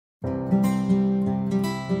Hi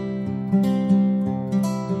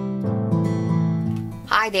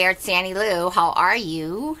there, it's Annie Lou. How are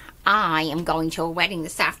you? I am going to a wedding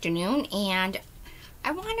this afternoon and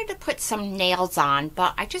I wanted to put some nails on,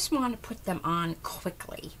 but I just want to put them on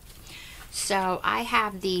quickly. So I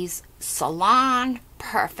have these Salon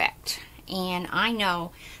Perfect, and I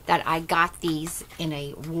know that I got these in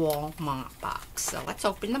a Walmart box. So let's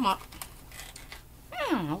open them up.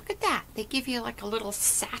 Oh, look at that. They give you like a little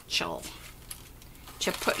satchel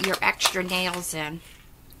to put your extra nails in.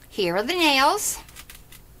 Here are the nails.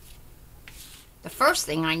 The first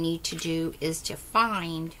thing I need to do is to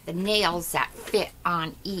find the nails that fit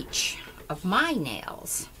on each of my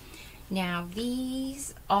nails. Now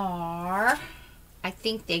these are, I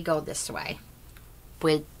think they go this way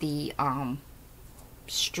with the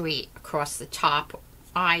straight across the top.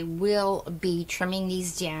 I will be trimming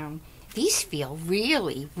these down. These feel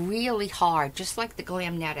really, really hard, just like the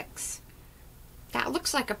Glamnetics. That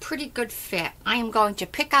looks like a pretty good fit. I am going to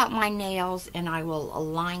pick out my nails and I will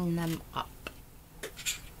align them up.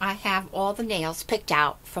 I have all the nails picked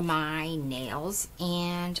out for my nails,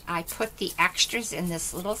 and I put the extras in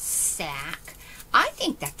this little sack. I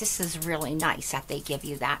think that this is really nice that they give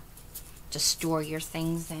you that to store your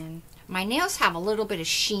things in. My nails have a little bit of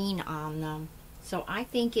sheen on them, so I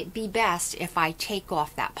think it'd be best if I take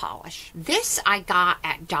off that polish. This I got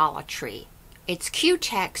at Dollar Tree. It's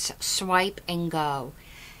Q-Tex Swipe and Go.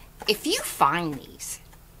 If you find these,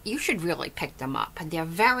 you should really pick them up. They're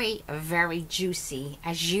very, very juicy,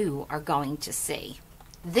 as you are going to see.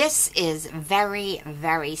 This is very,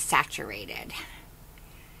 very saturated.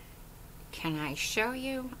 Can I show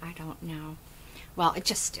you? I don't know. Well, it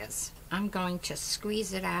just is. I'm going to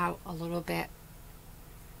squeeze it out a little bit.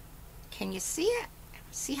 Can you see it?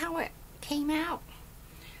 See how it came out?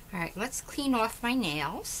 All right, let's clean off my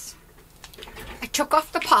nails. I took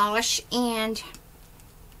off the polish, and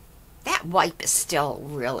that wipe is still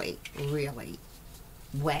really, really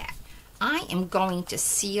wet. I am going to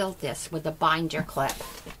seal this with a binder clip.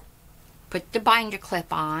 Put the binder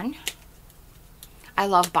clip on. I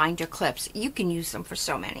love binder clips. You can use them for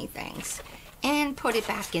so many things. And put it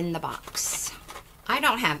back in the box. I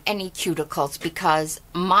don't have any cuticles because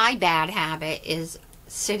my bad habit is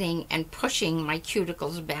sitting and pushing my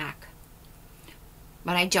cuticles back.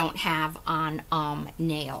 But I don't have on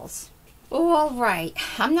nails. All right,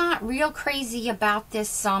 I'm not real crazy about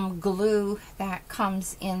this glue that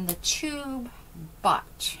comes in the tube,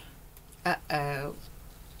 but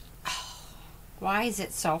why is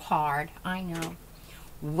it so hard? I know.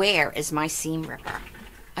 Where is my seam ripper?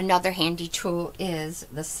 Another handy tool is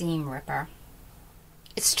the seam ripper.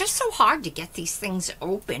 It's just so hard to get these things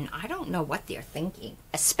open. I don't know what they're thinking,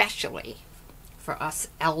 especially for us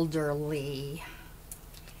elderly.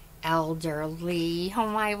 Elderly, oh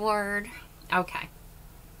my word. Okay,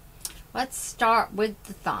 let's start with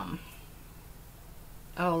the thumb.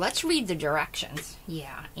 Oh, let's read the directions.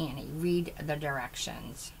 Yeah, Annie, read the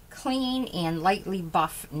directions. Clean and lightly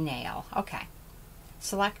buff nail. Okay.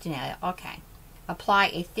 Select nail. Okay.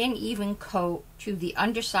 Apply a thin, even coat to the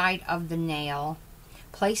underside of the nail.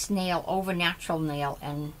 Place nail over natural nail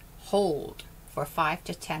and hold for 5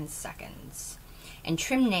 to 10 seconds. And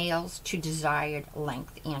trim nails to desired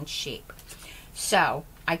length and shape. So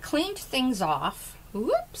I cleaned things off.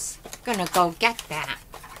 Whoops. Gonna go get that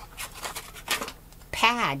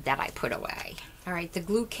pad that I put away. All right, the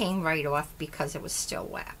glue came right off because it was still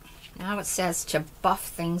wet. Now it says to buff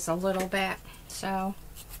things a little bit. So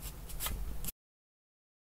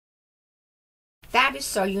that is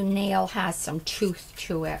so your nail has some tooth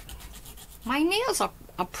to it. My nails are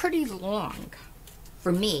pretty long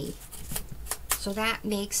for me. So that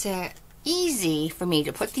makes it easy for me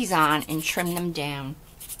to put these on and trim them down.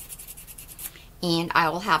 And I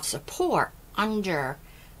will have support under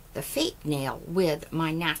the fake nail with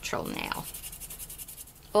my natural nail.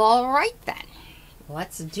 All right then,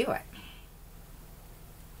 let's do it.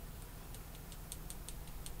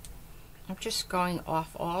 I'm just going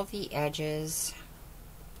off all the edges.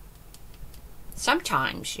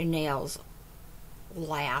 Sometimes your nails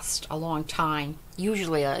last a long time.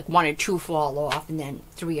 Usually like 1 or 2 fall off and then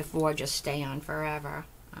 3 or 4 just stay on forever.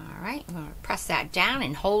 All right, I'm going to press that down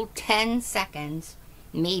and hold 10 seconds,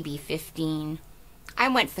 maybe 15. I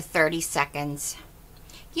went for 30 seconds.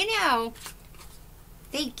 You know,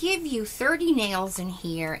 they give you 30 nails in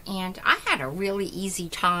here, and I had a really easy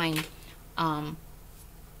time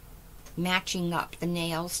matching up the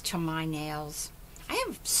nails to my nails. I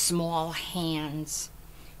have small hands.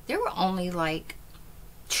 There were only like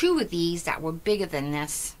 2 of these that were bigger than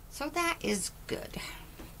this, so that is good.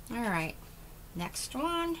 All right, next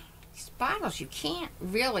one. These bottles, you can't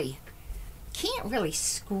really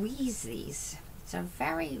squeeze these. It's a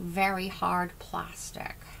very, very hard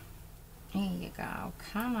plastic. There you go.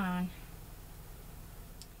 Come on.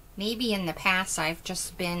 Maybe in the past I've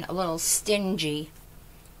just been a little stingy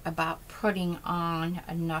about putting on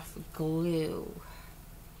enough glue.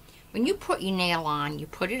 When you put your nail on, you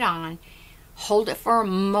put it on, hold it for a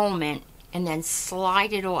moment, and then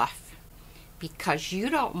slide it off, because you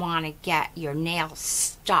don't want to get your nail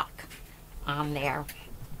stuck on there.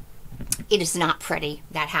 It is not pretty.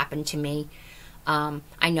 That happened to me.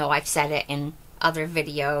 I know I've said it in other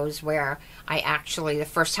videos where I actually, the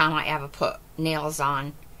first time I ever put nails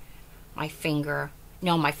on, my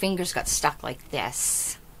fingers got stuck like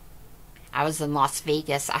this. I was in Las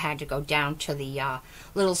Vegas. I had to go down to the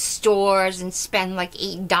little stores and spend like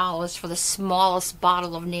 $8 for the smallest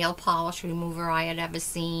bottle of nail polish remover I had ever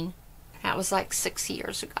seen. That was like 6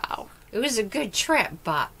 years ago. It was a good trip,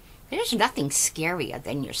 but there's nothing scarier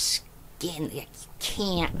than your skin. You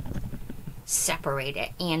can't separate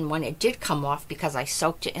it. And when it did come off, because I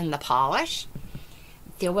soaked it in the polish,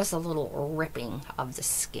 there was a little ripping of the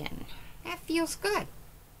skin. That feels good.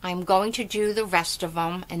 I'm going to do the rest of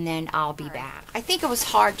them, and then I'll be back. I think it was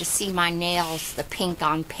hard to see my nails, the pink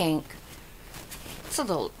on pink. It's a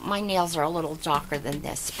little, my nails are a little darker than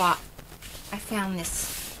this, but I found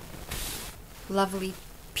this lovely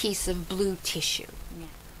piece of blue tissue.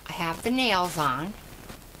 I have the nails on,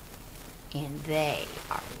 and they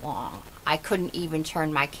are long. I couldn't even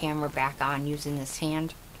turn my camera back on using this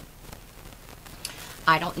hand.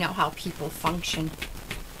 I don't know how people function.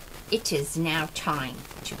 It is now time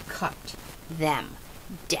to cut them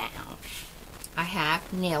down. I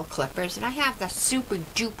have nail clippers, and I have the super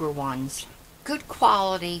duper ones. Good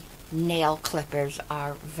quality nail clippers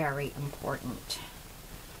are very important.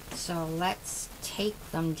 So let's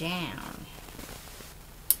take them down.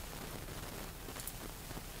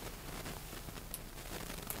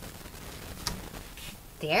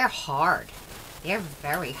 They're hard. They're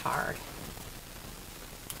very hard.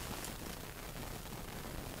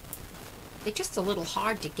 They're just a little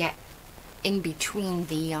hard to get in between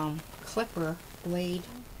the clipper blade.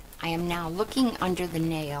 I am now looking under the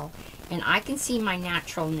nail, and I can see my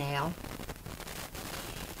natural nail.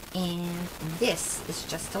 And this is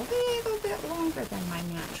just a little bit longer than my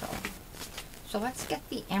natural. So let's get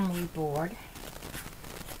the emery board.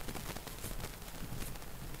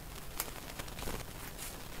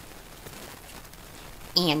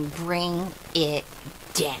 And bring it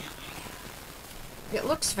down. It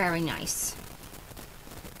looks very nice.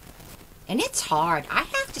 And it's hard. I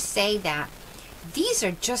have to say that these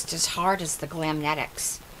are just as hard as the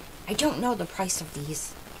Glamnetics. I don't know the price of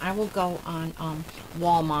these. I will go on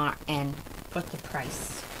Walmart and put the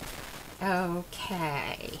price.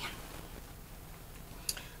 Okay.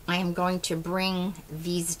 I am going to bring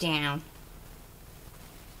these down.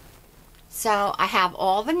 So I have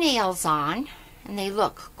all the nails on, and they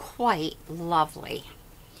look quite lovely.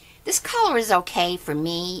 This color is okay for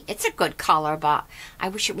me. It's a good color, but I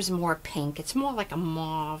wish it was more pink. It's more like a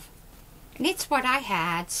mauve. And it's what I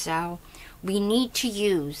had, so we need to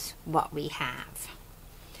use what we have.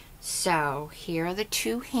 So here are the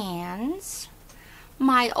two hands.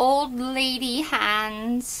 My old lady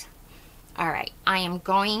hands. Alright, I am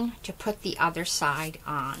going to put the other side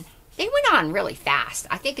on. They went on really fast.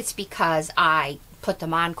 I think it's because I put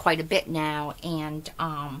them on quite a bit now, and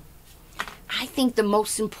I think the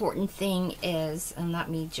most important thing is, and let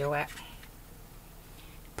me do it,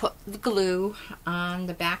 put the glue on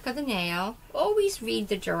the back of the nail. Always read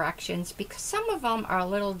the directions, because some of them are a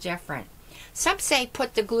little different. Some say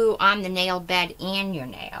put the glue on the nail bed and your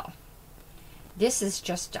nail. This is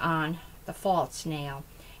just on the false nail.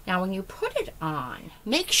 Now when you put it on,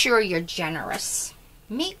 make sure you're generous.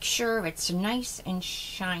 Make sure it's nice and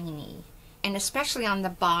shiny. And especially on the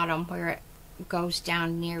bottom where it goes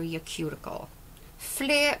down near your cuticle.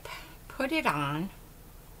 Flip, put it on,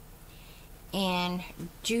 and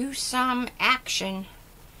do some action.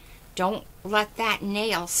 Don't let that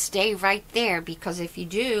nail stay right there, because if you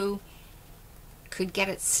do, could get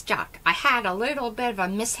it stuck. I had a little bit of a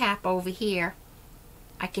mishap over here.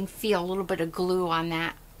 I can feel a little bit of glue on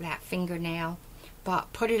that fingernail.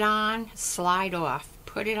 But put it on, slide off.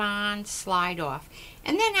 Put it on, slide off.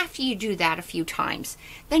 And then after you do that a few times,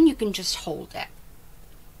 then you can just hold it.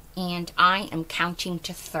 And I am counting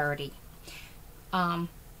to 30.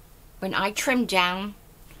 When I trimmed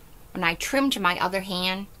my other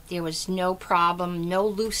hand, there was no problem, no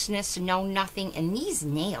looseness, no nothing. And these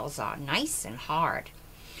nails are nice and hard.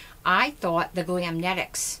 I thought the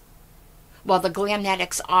Glamnetics, well, the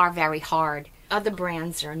Glamnetics are very hard. Other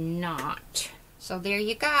brands are not. So there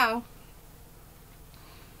you go.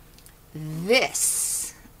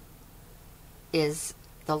 this is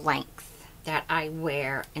the length that I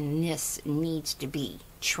wear, and this needs to be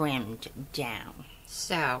trimmed down.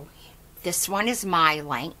 So this one is my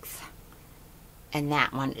length, and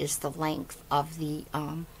that one is the length of the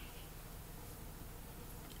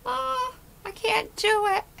I can't do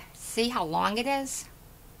it. See how long it is?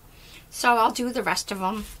 So I'll do the rest of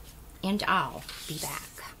them and I'll be back.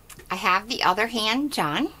 I have the other hand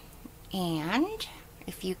done, and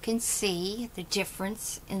if you can see the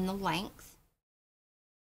difference in the length.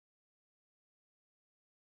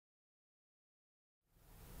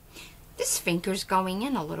 This finger's going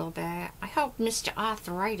in a little bit. I hope Mr.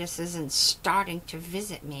 Arthritis isn't starting to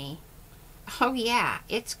visit me. Oh yeah,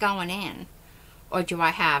 it's going in. Or do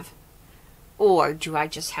I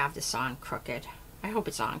just have this on crooked? I hope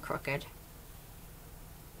it's on crooked.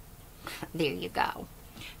 There you go.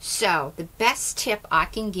 So the best tip I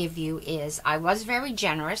can give you is, I was very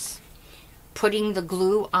generous putting the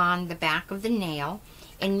glue on the back of the nail,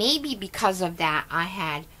 and maybe because of that I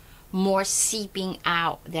had more seeping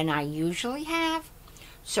out than I usually have.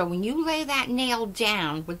 So when you lay that nail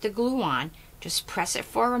down with the glue on, just press it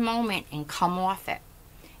for a moment and come off it,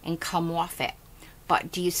 and come off it.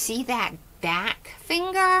 But do you see that back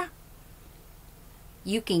finger?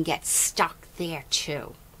 You can get stuck there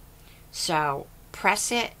too. So press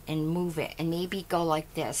it and move it, and maybe go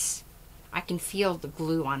like this. I can feel the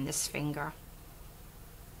glue on this finger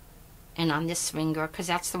and on this finger, because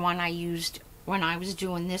that's the one I used when I was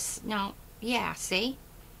doing this. No, yeah, see?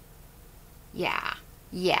 Yeah.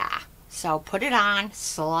 So put it on,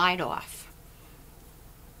 slide off.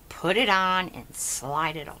 Put it on and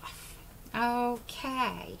slide it off.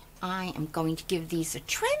 Okay. I am going to give these a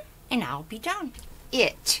trim and I'll be done.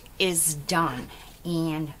 It is done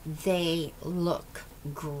and they look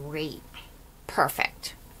great.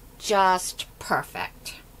 Perfect. Just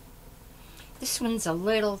perfect. This one is a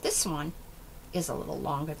little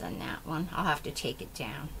longer than that one. I'll have to take it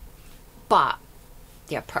down. But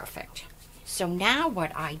they're perfect. So now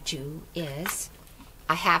what I do is,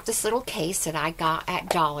 I have this little case that I got at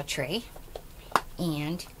Dollar Tree,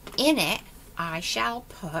 and in it I shall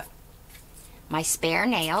put my spare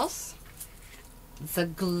nails, the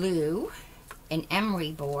glue, an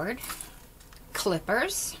emery board,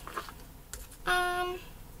 clippers.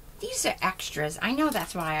 These are extras. I know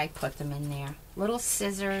that's why I put them in there. Little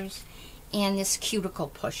scissors and this cuticle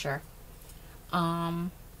pusher.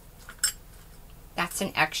 That's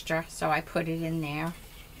an extra, so I put it in there.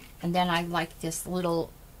 And then I like this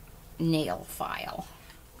little nail file.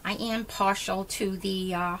 I am partial to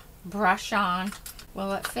the brush on.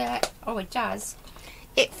 Will it fit? Oh, it does.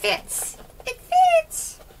 It fits. It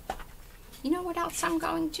fits. You know what else I'm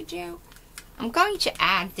going to do? I'm going to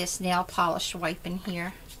add this nail polish wipe in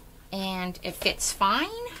here. And it fits fine,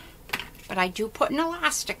 but I do put an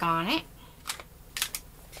elastic on it.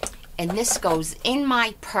 And this goes in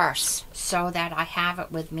my purse so that I have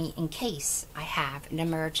it with me in case I have an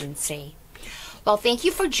emergency. Well, thank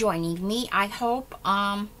you for joining me. I hope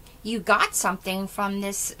you got something from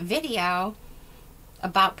this video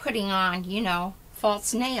about putting on, you know,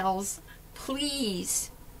 false nails. Please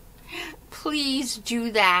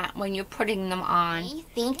do that when you're putting them on.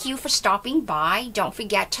 Thank you for stopping by. Don't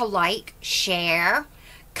forget to like, share,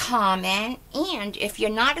 comment, and if you're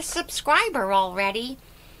not a subscriber already,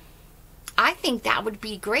 I think that would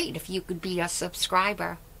be great if you could be a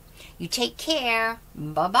subscriber. You take care.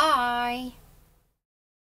 Bye-bye.